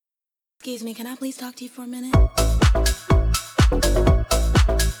Excuse me, can I please talk to you for a minute?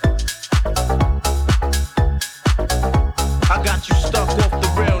 I got you stuck off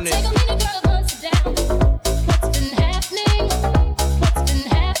the realness. Take a minute, girl, bust it down. What's been happening? What's been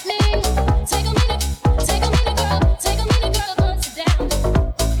happening? Take a minute, girl. Take a minute, girl, bust it down.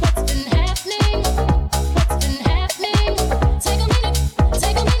 What's been happening? What's been happening? Take a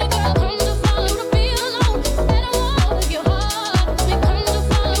minute, girl. Come to follow the feel alone. Let 'em all of your heart. We come to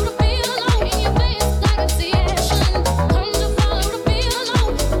follow the feel alone. In your face like I see action. Come to follow the feel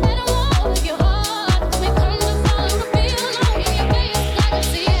alone. Let 'em all of your heart. We come to follow the feel alone. In your face like I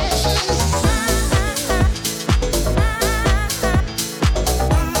see action.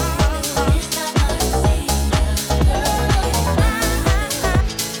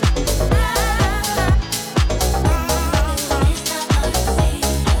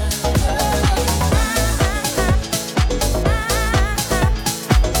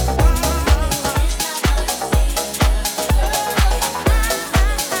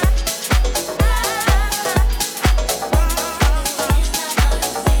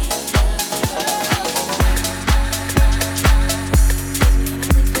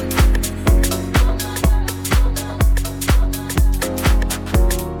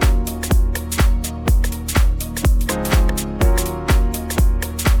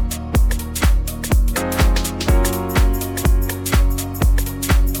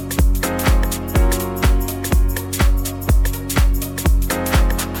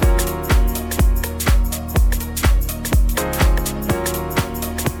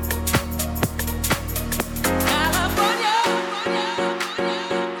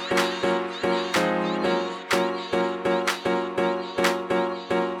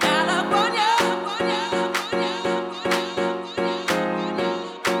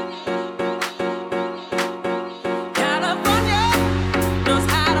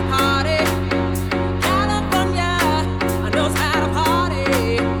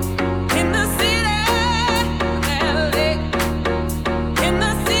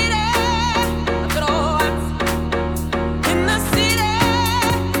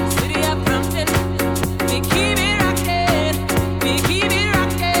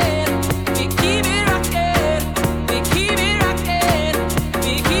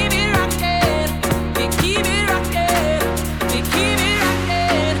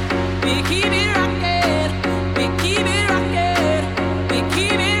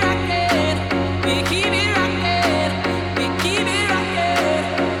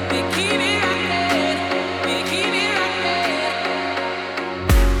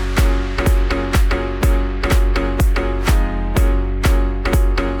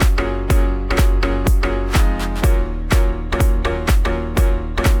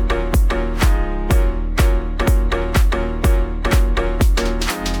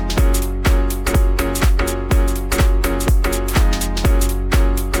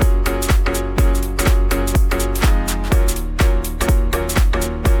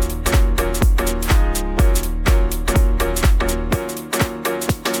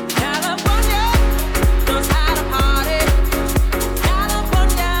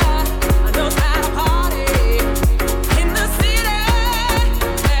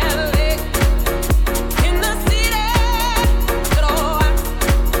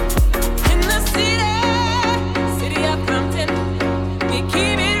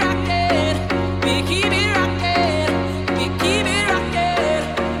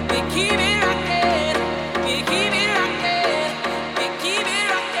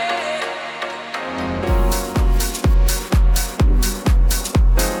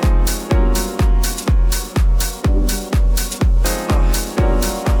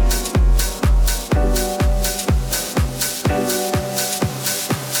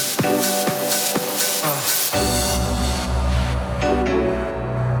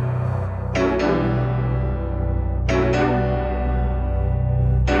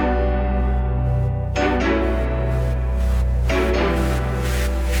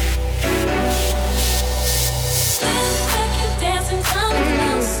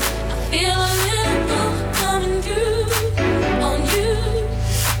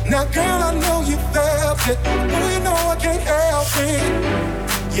 Now, girl, I know you felt it. Oh, you know I can't help it.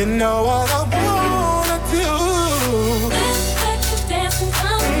 You know what I wanna do. Let's take you dancing,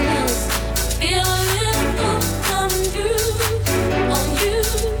 come close. Feel a little coming through on you.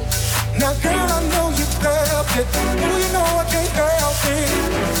 Now, girl, I know you felt it. Oh, you know I can't help it.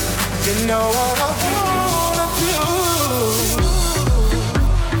 You know what I wanna do.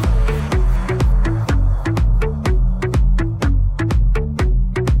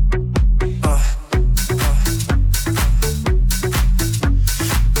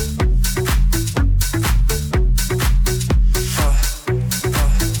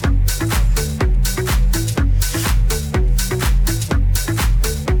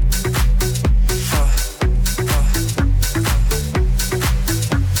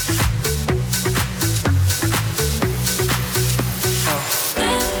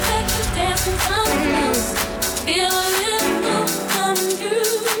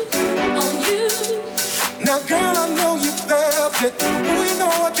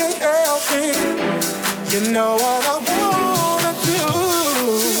 helping. You know what I wanna do.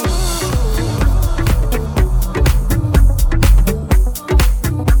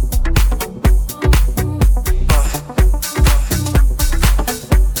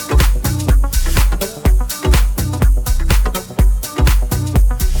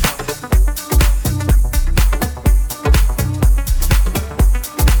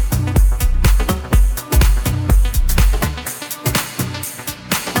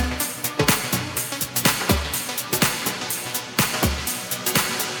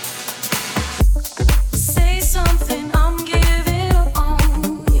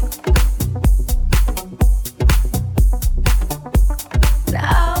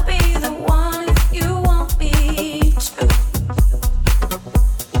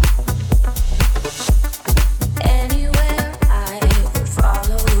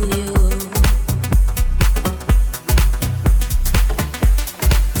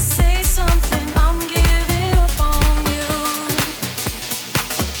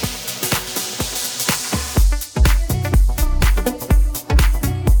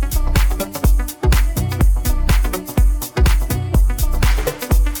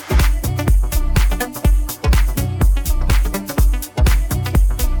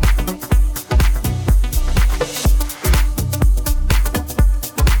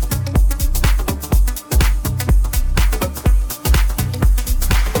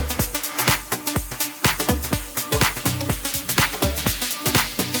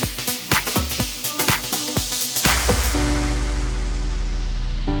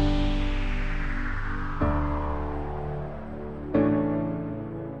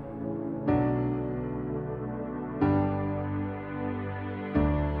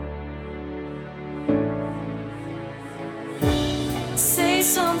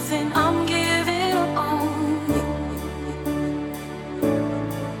 Something, I'm giving up on you.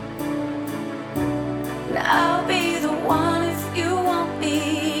 And I'll be the one if you want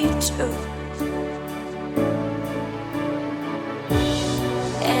me to.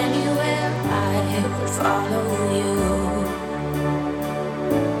 Anywhere I would follow you.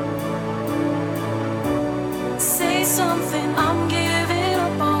 Say something, I'm giving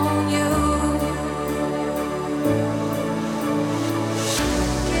up on you.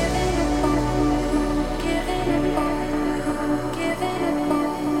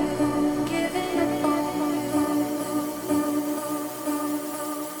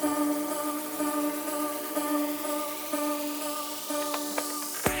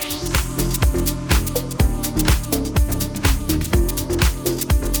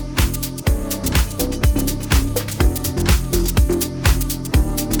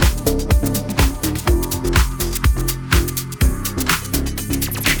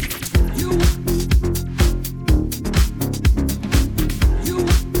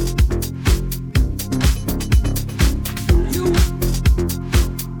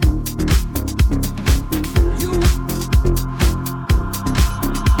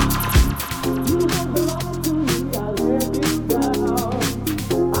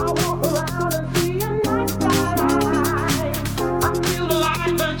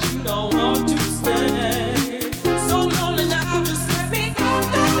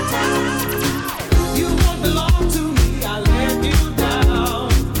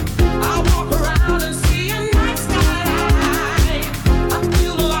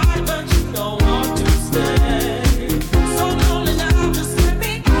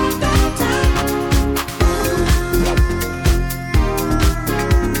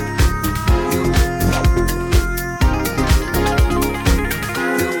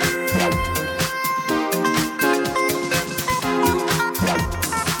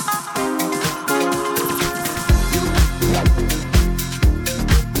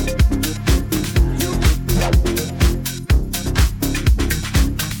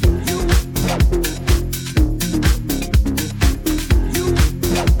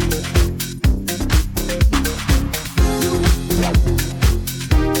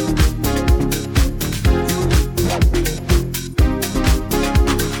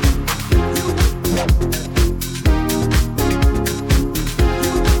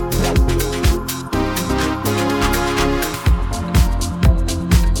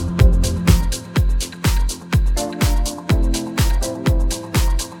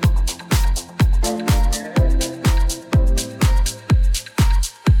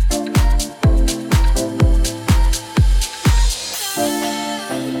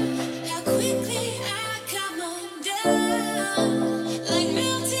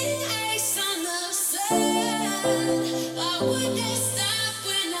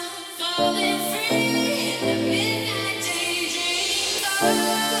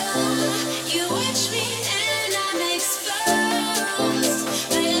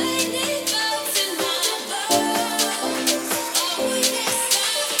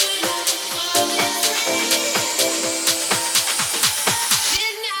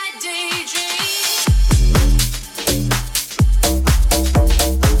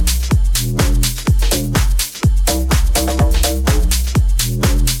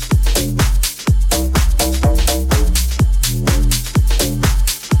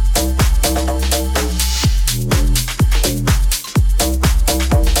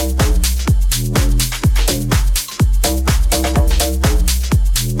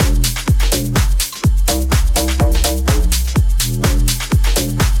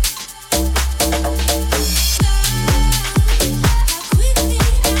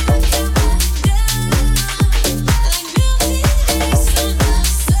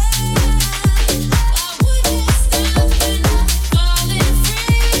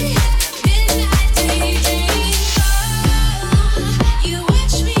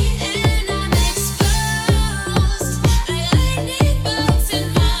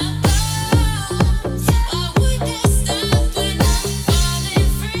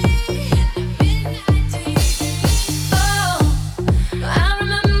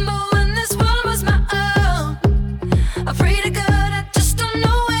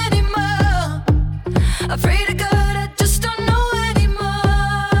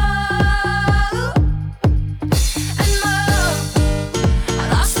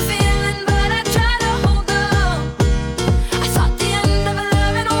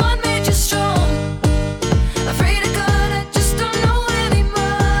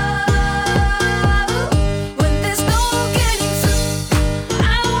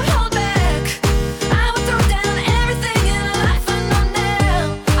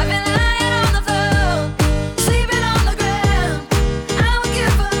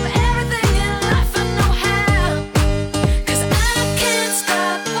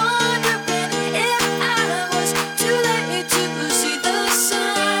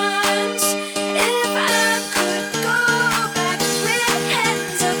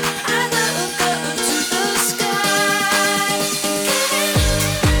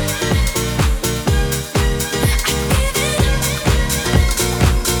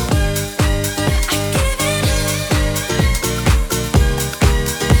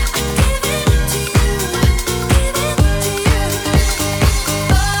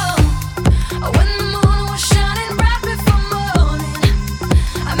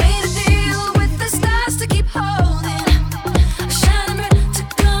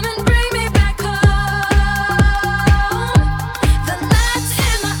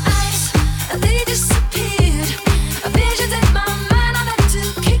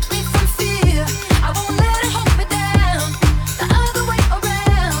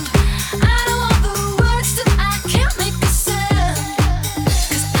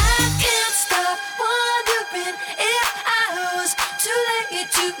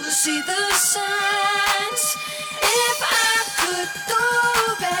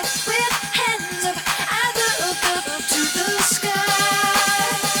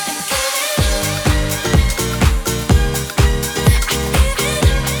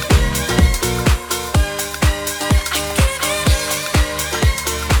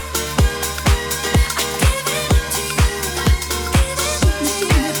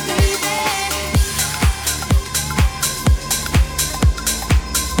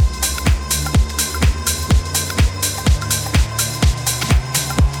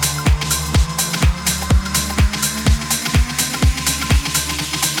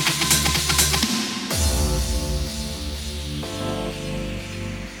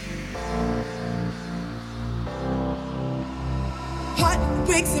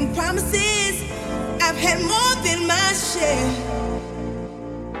 Breaks and promises, I've had more than my share.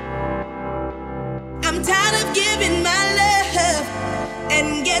 I'm tired of giving my love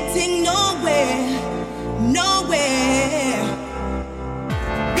and getting nowhere, nowhere.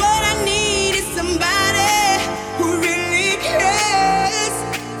 What I need is somebody who really cares.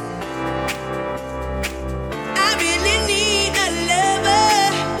 I really need a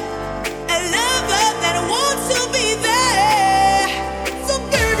lover that wants to be there. So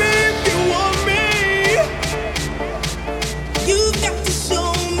baby, if you want me, you've got to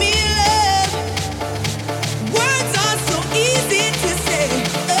show me love. Words are so easy to say.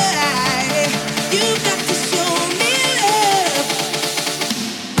 You've got to show me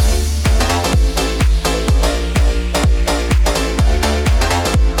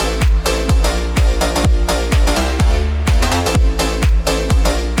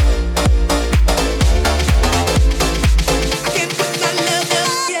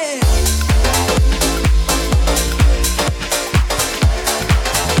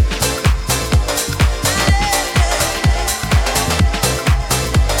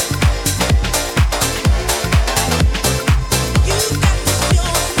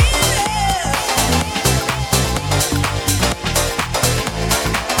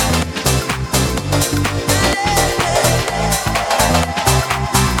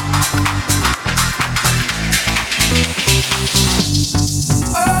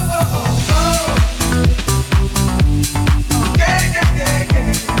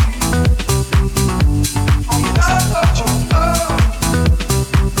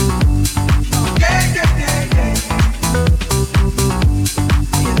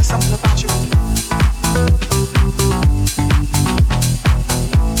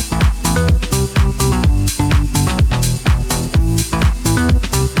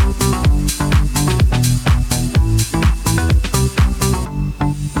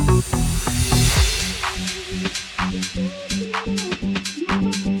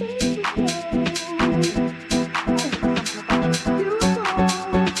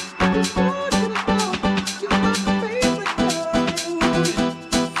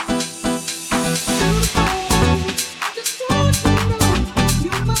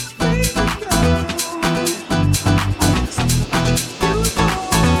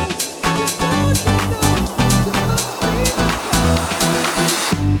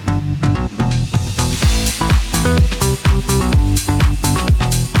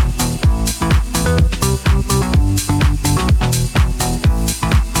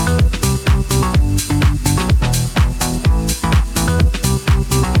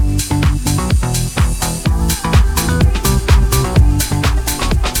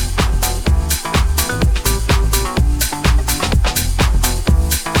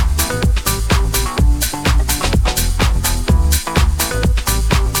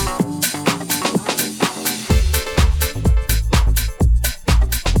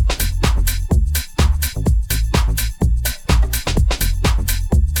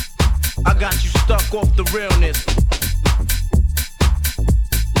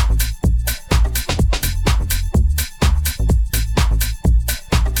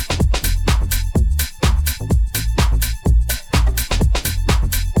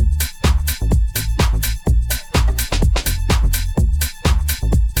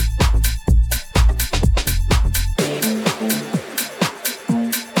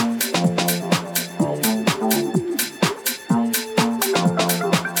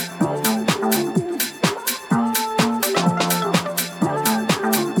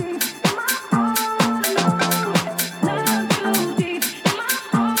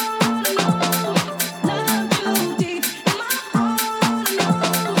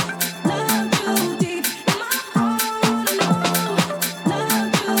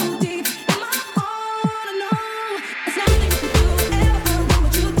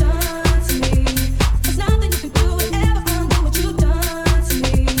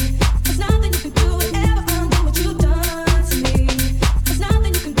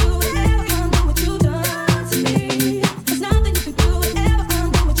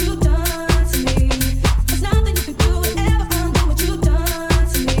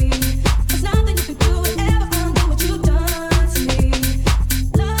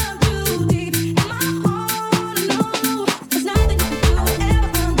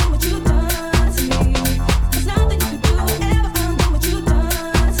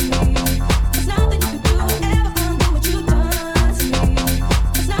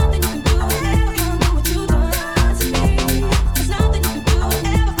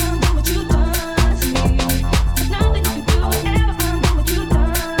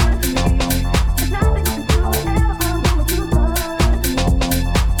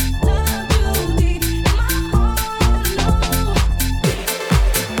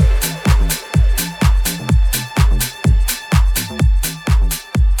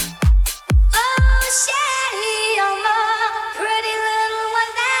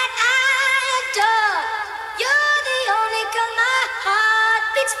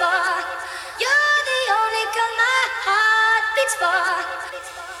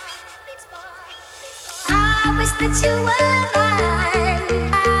that you were mine.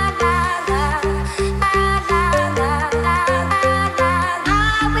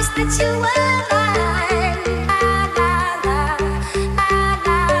 I wish that you were mine.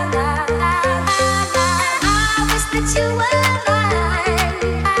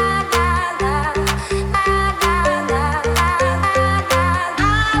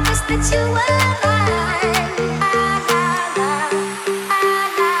 I wish that you were mine. I wish that you were mine.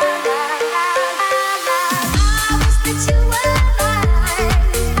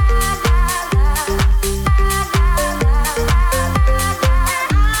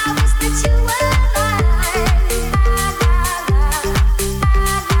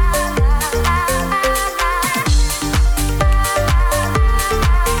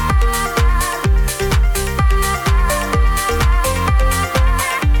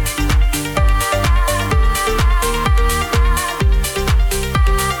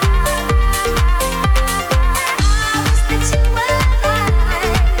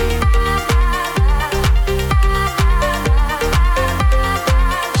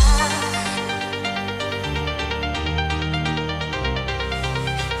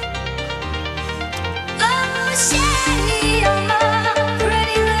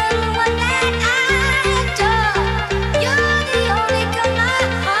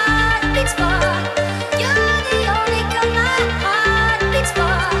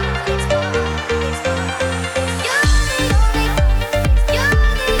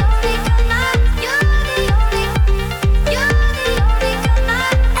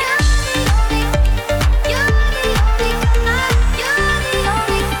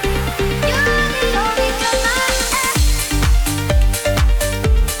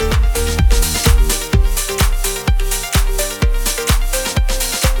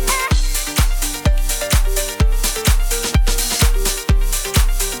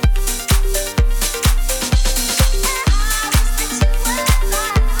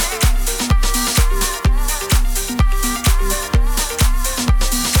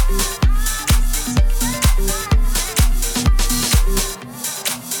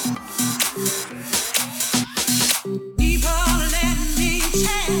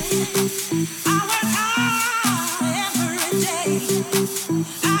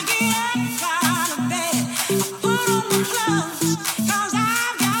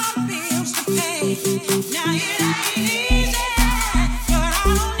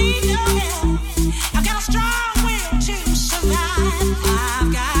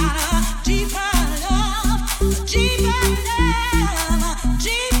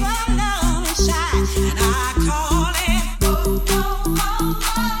 Oh, oh, oh,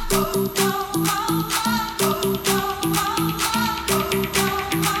 oh, oh.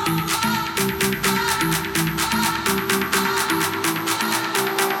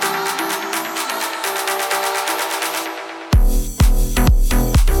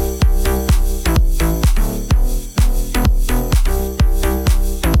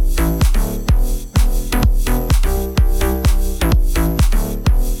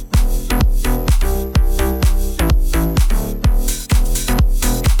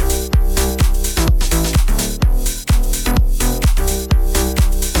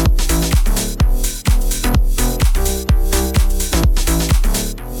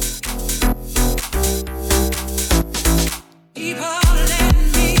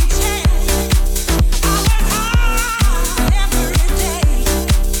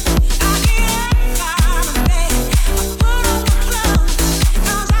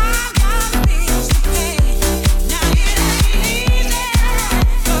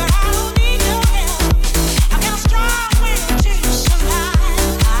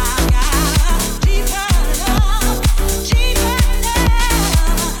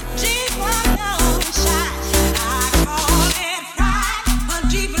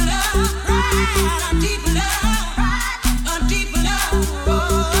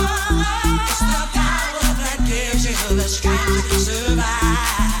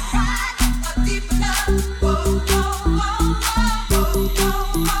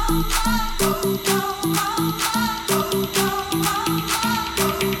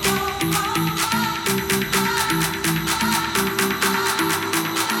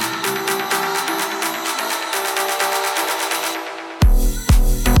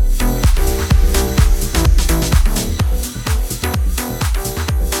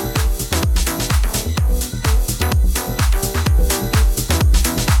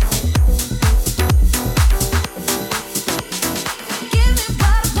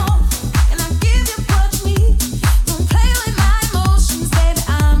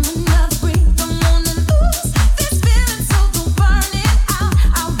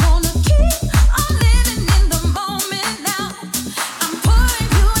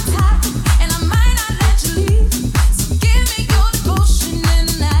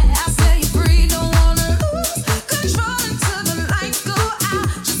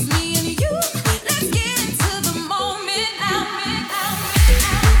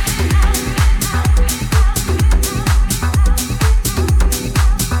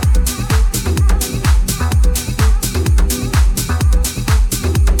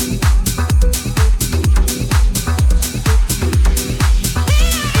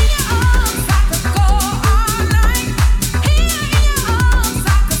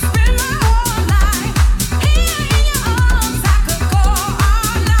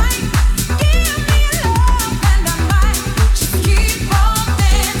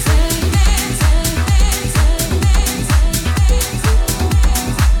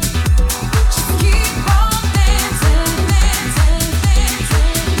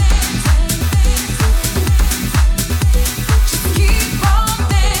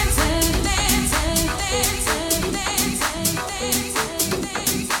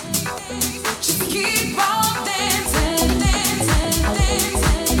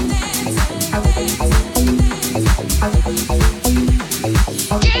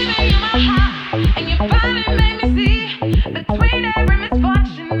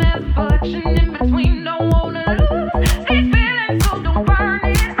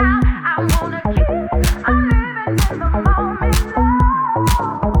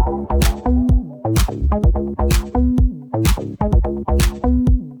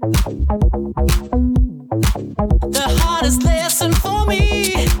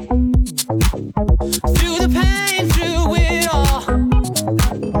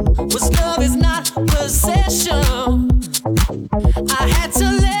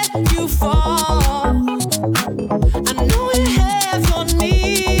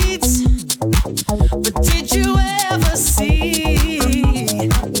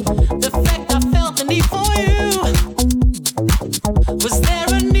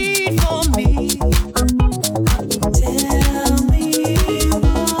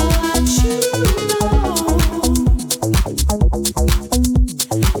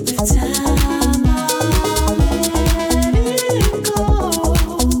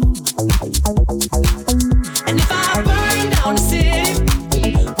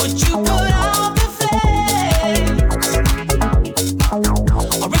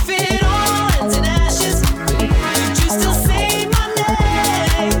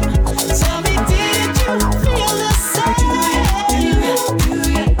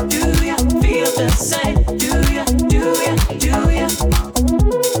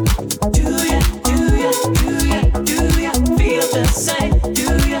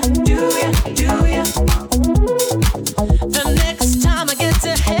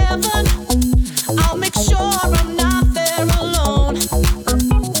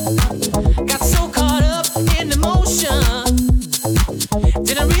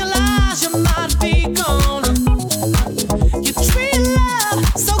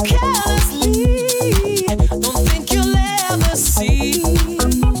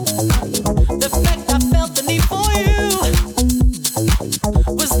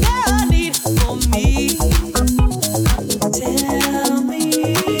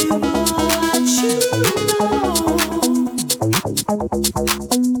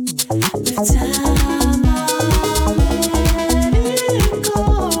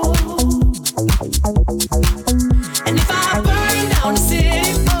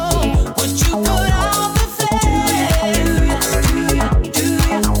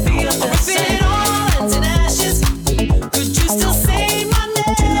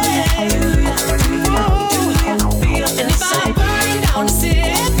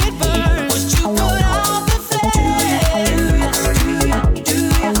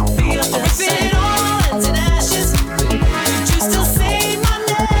 It all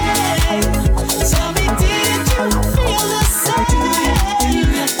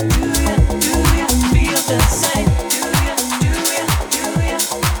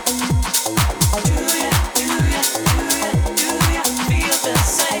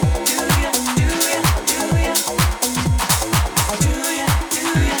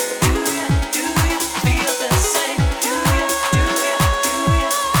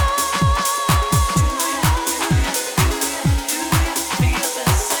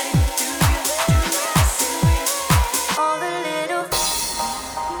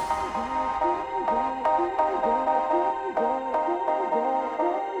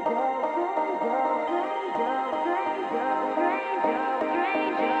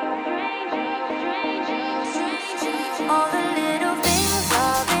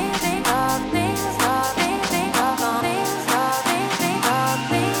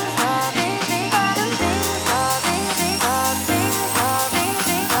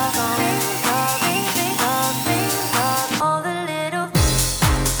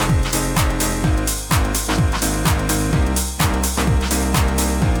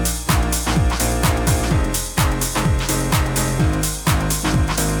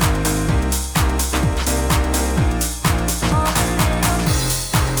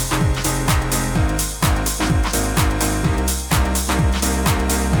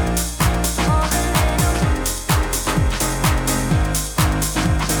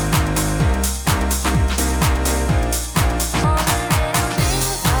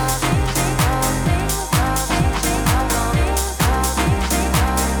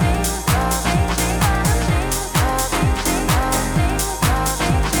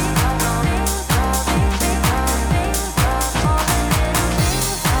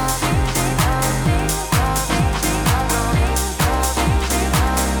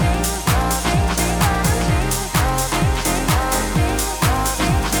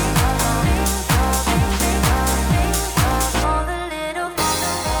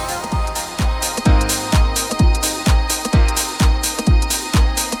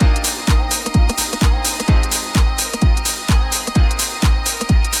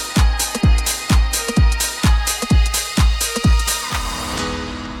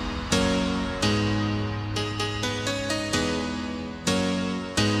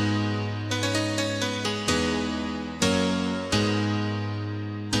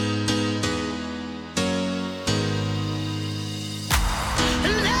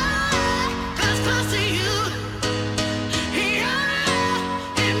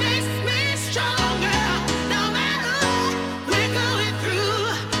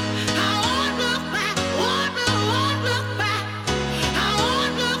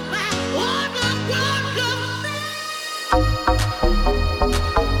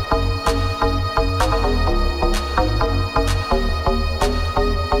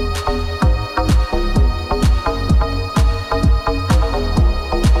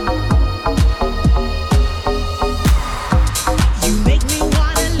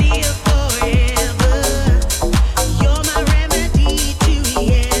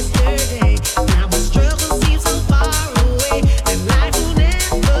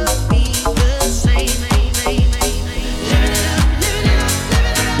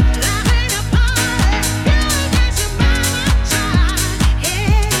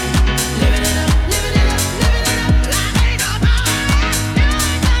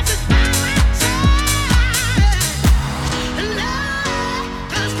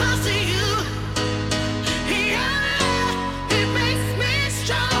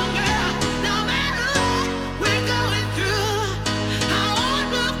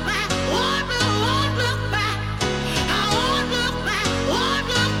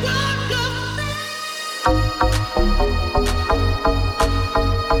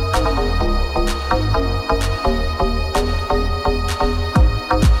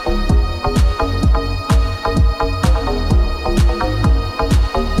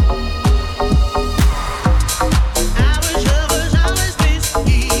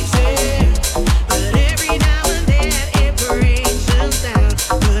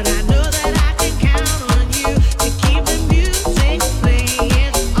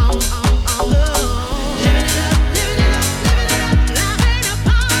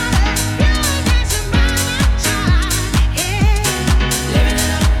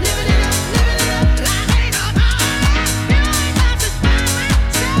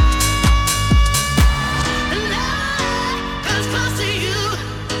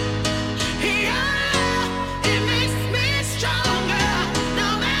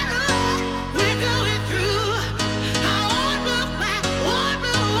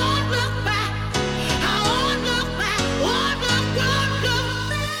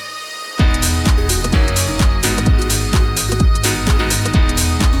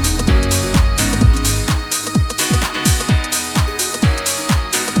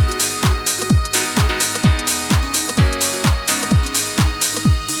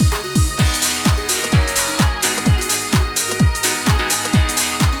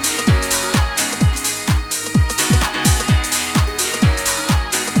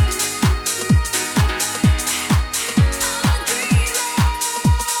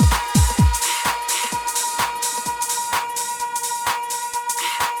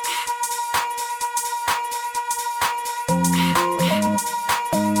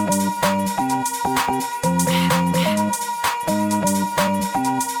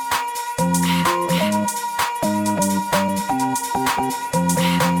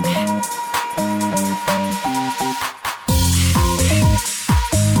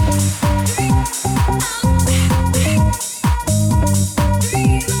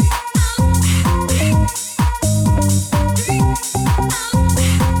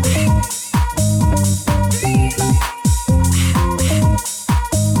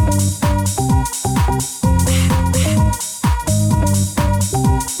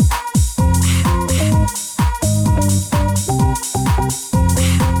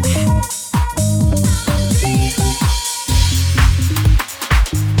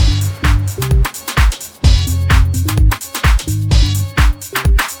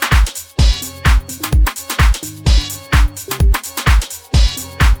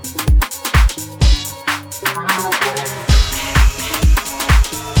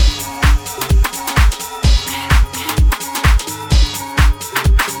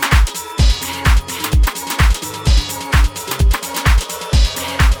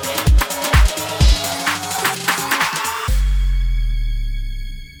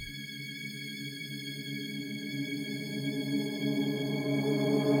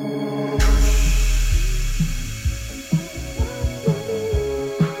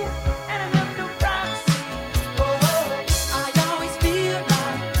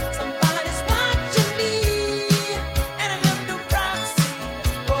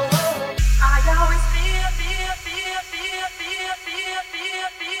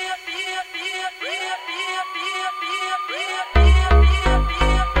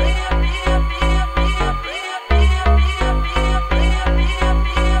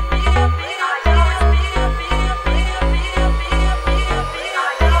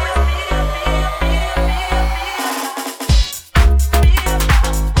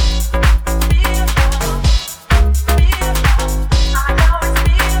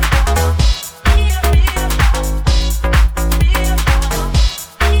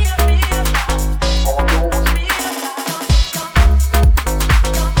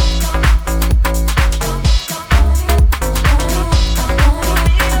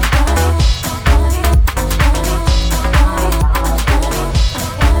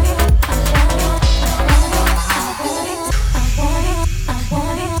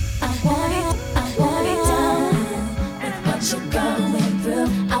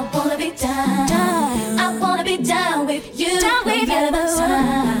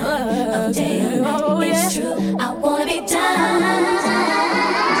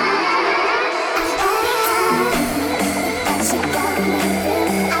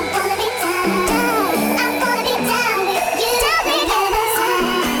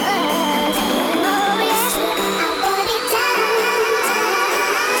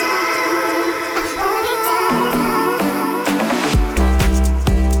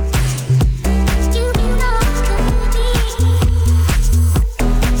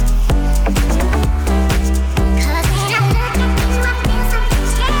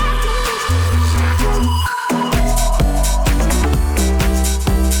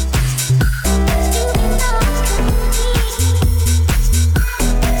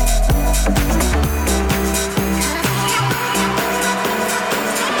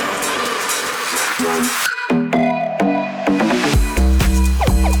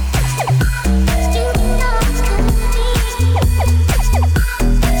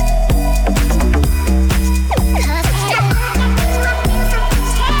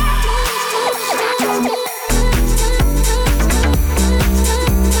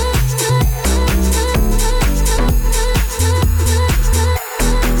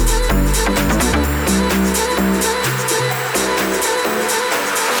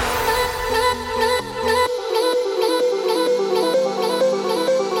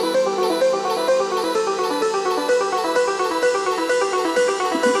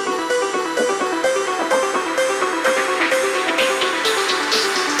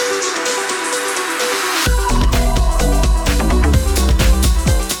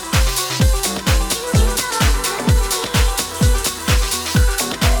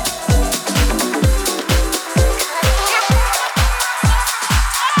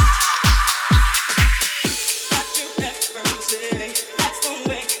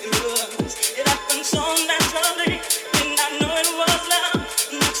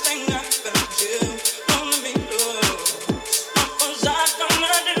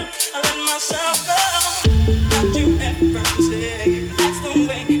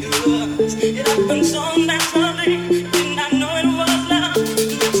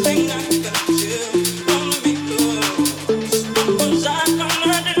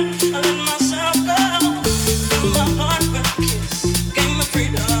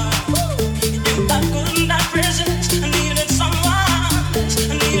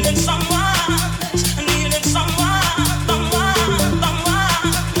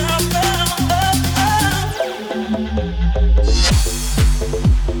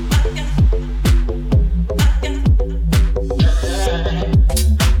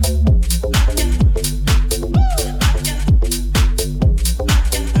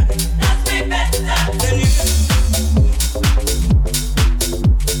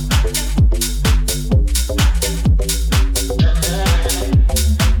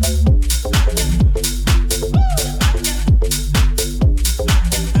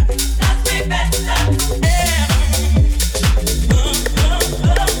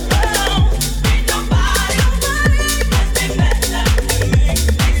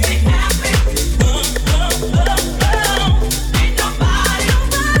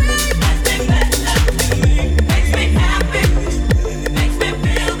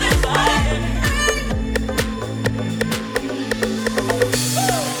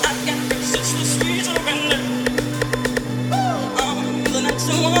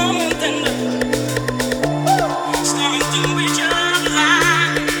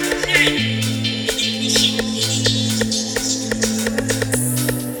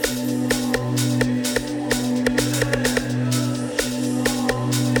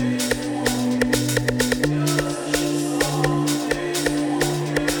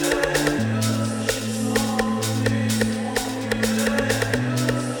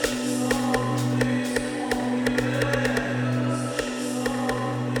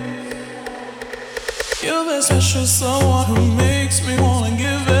You're that special someone who makes me wanna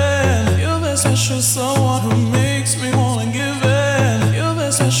give in. You're that special someone who makes me wanna give in. You're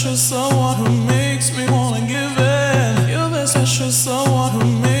that special someone who makes me wanna give in. You're that special someone who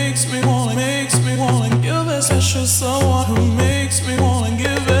makes me wanna. You're that special someone who makes me wanna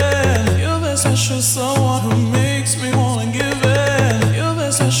give in. You're that special someone who makes me wanna give in. You're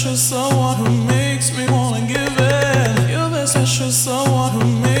that special someone who makes me wanna give in. You're that special someone who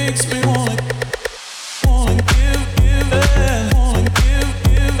makes me wanna give in, wanna give in, wanna give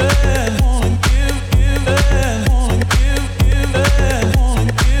in, wanna give in, wanna give in, wanna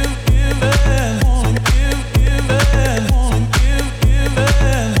give in, wanna give in, wanna give in,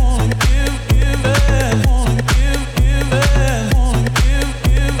 wanna give in, wanna give in, wanna give in,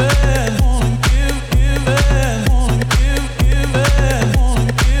 wanna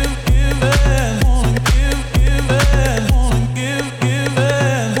give in, wanna give in, wanna give in, wanna give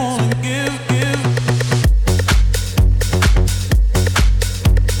in, wanna give in.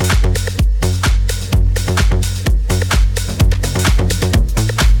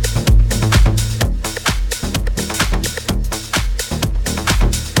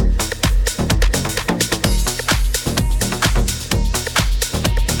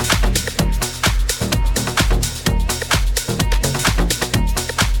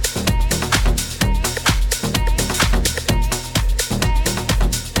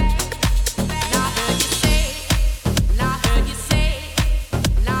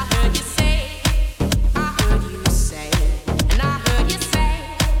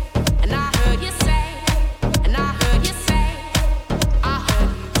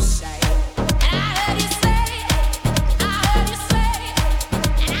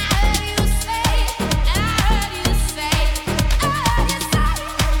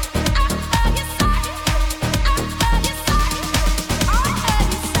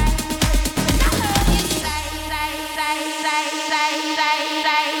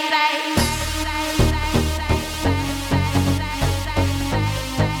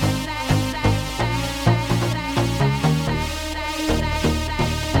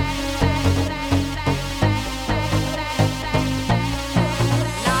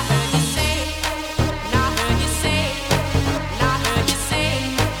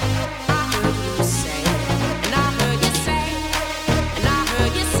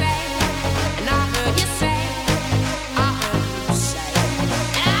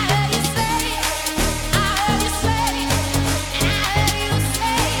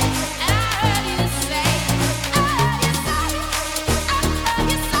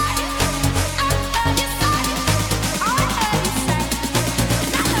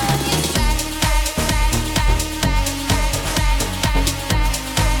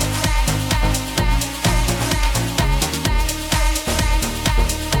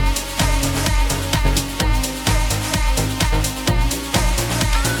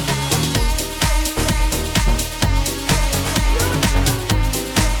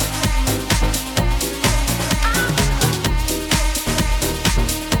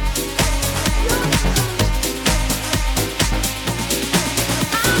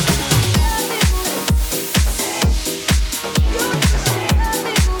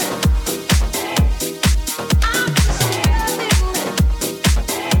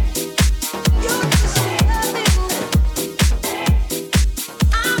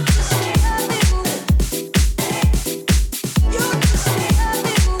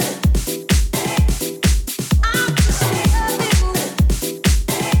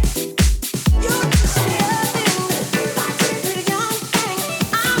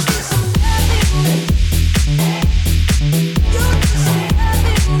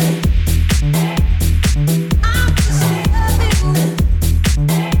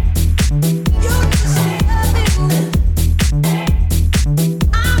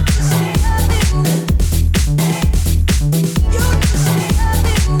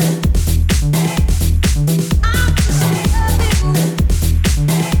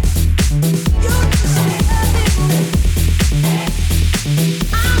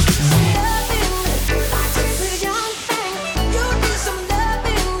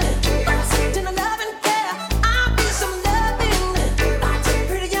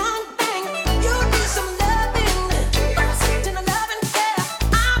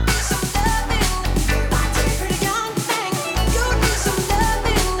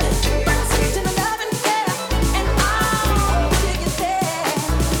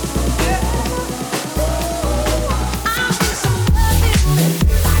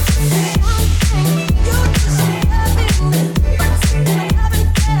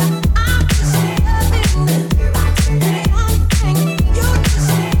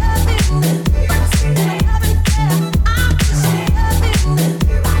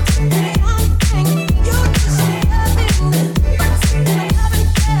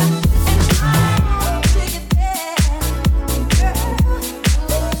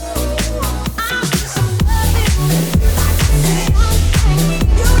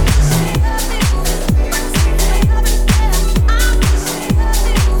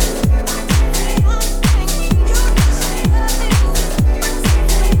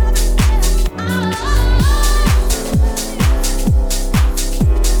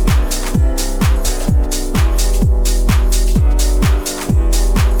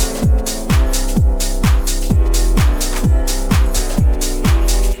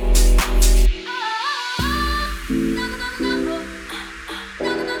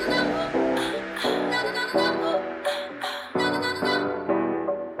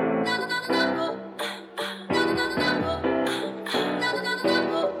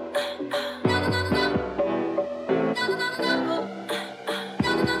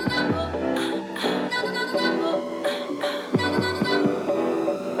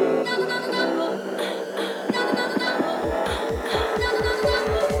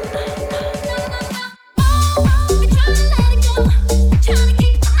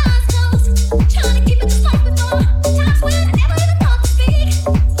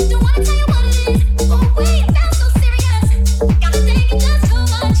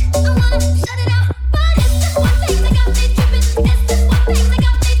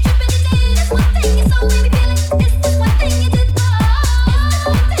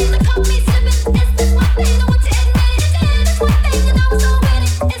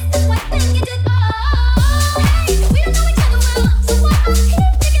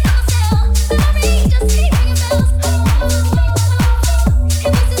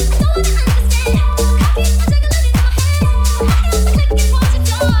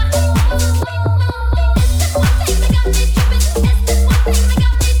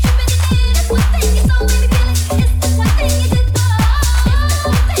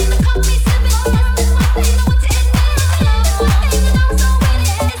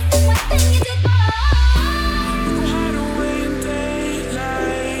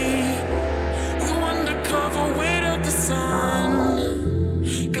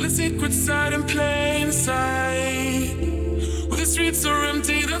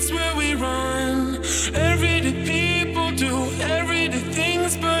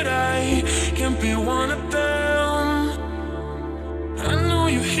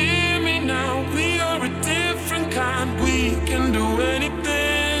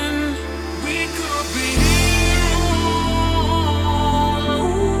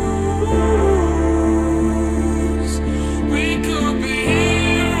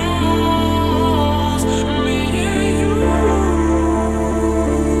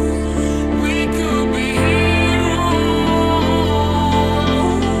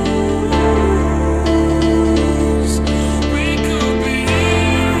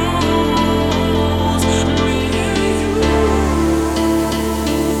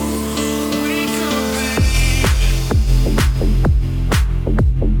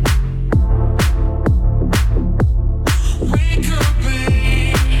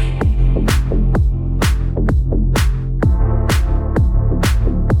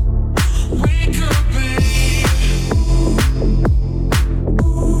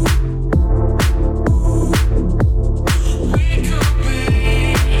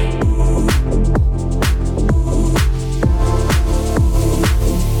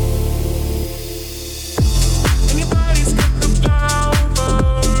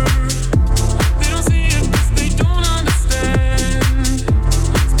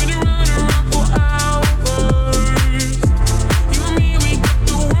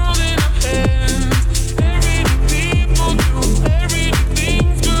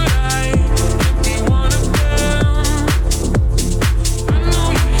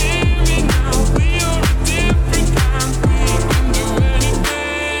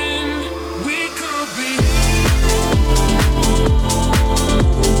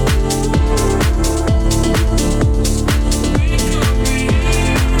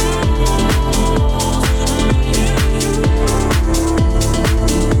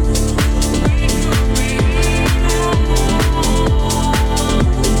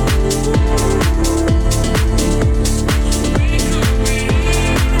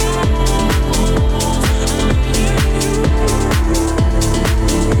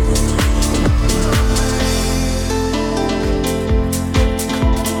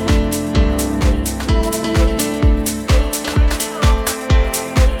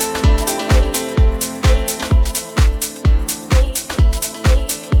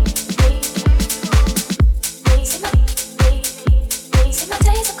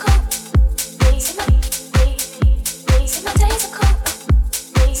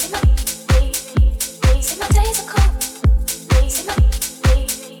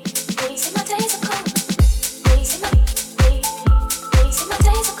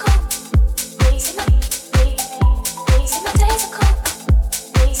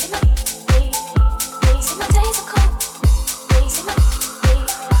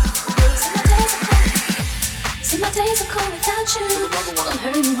 days are cold without you. I'm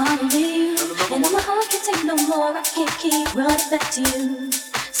hurting while I'm with you. And now my heart can't take no more. I can't keep running back to you.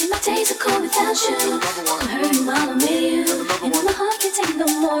 See, my days are cold without you. I'm hurting while I'm with you. And now my heart can't take no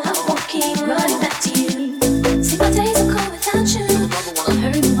more. I won't keep running back to you. See, my days are cold without you. I'm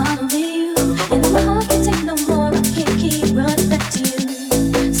hurting while I'm with you. And now my heart can't take no more. I can't keep running back to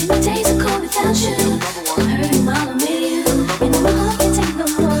you. See, my days are cold without you. I'm hurting while I'm with you. And now my heart can't take no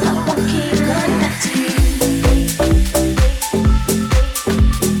more. I won't keep running back to you.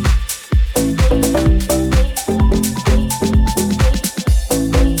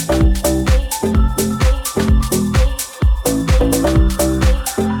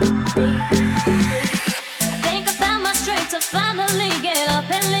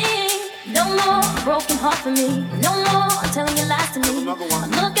 For me, no more telling your lies to me.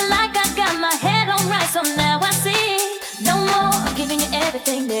 I'm looking like I got my head on right, so now I see. No more giving you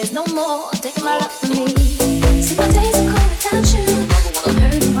everything. There's no more taking my love from me. See, my days are cold without you. I'm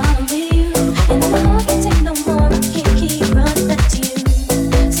hurting while I'm with you, and my heart can't take no more. I can't keep running back to you.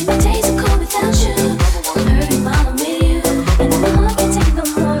 See, my days are cold without you. I'm hurting while I'm with you, and my heart can't take no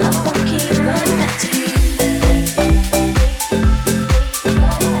more. I won't keep running back to you.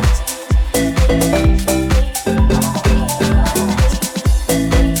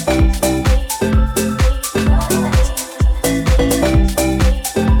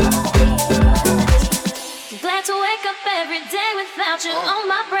 You on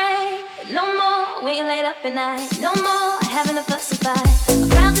my brain. No more, we ain't laid up at night. No more having a fuss and fight. I'm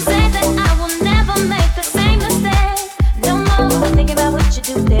proud to say that I will never make the same mistake. No more thinking about what you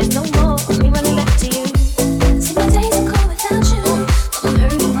do. There's no more me running back to you. See, my days are cold without you. I'm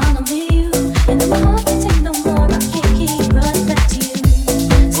hurting while I'm with you, and my heart can't take no more. I can't keep running back to you.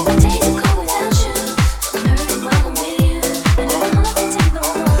 See, my days are cold without you. I'm hurting while I'm with you, and my heart can't take no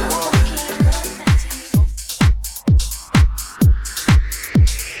more. I won't keep running back to you.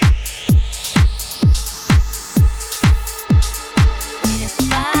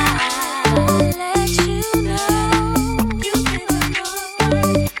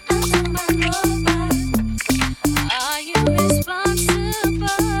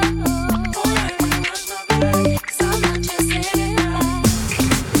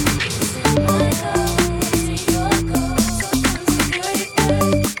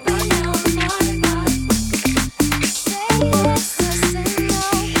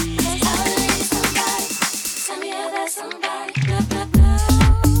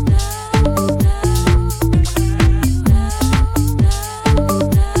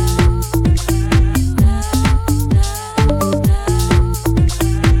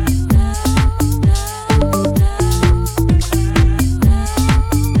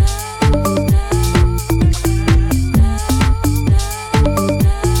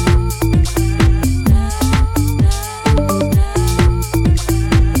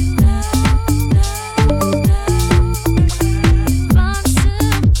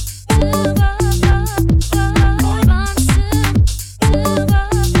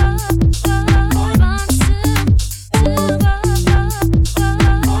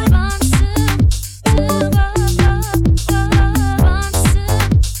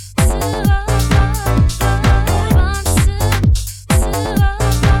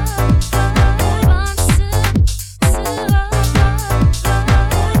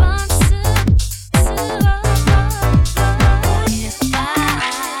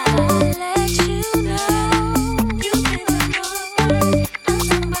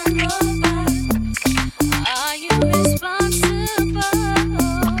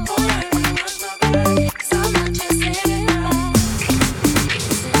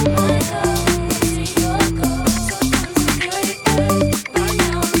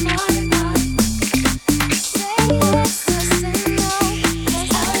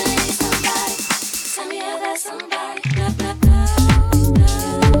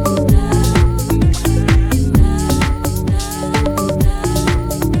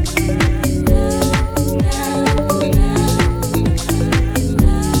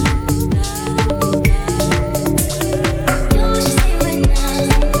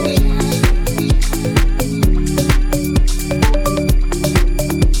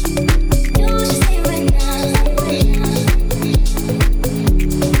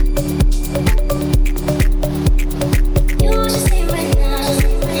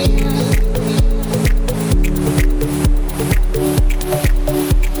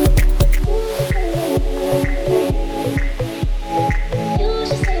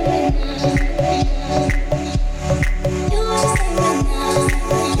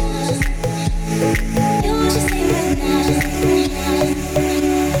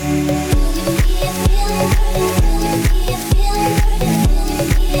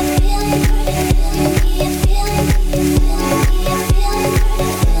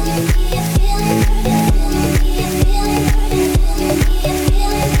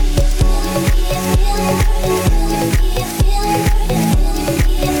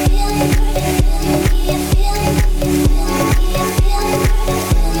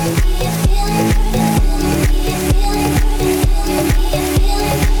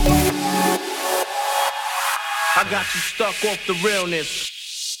 got you stuck off the realness.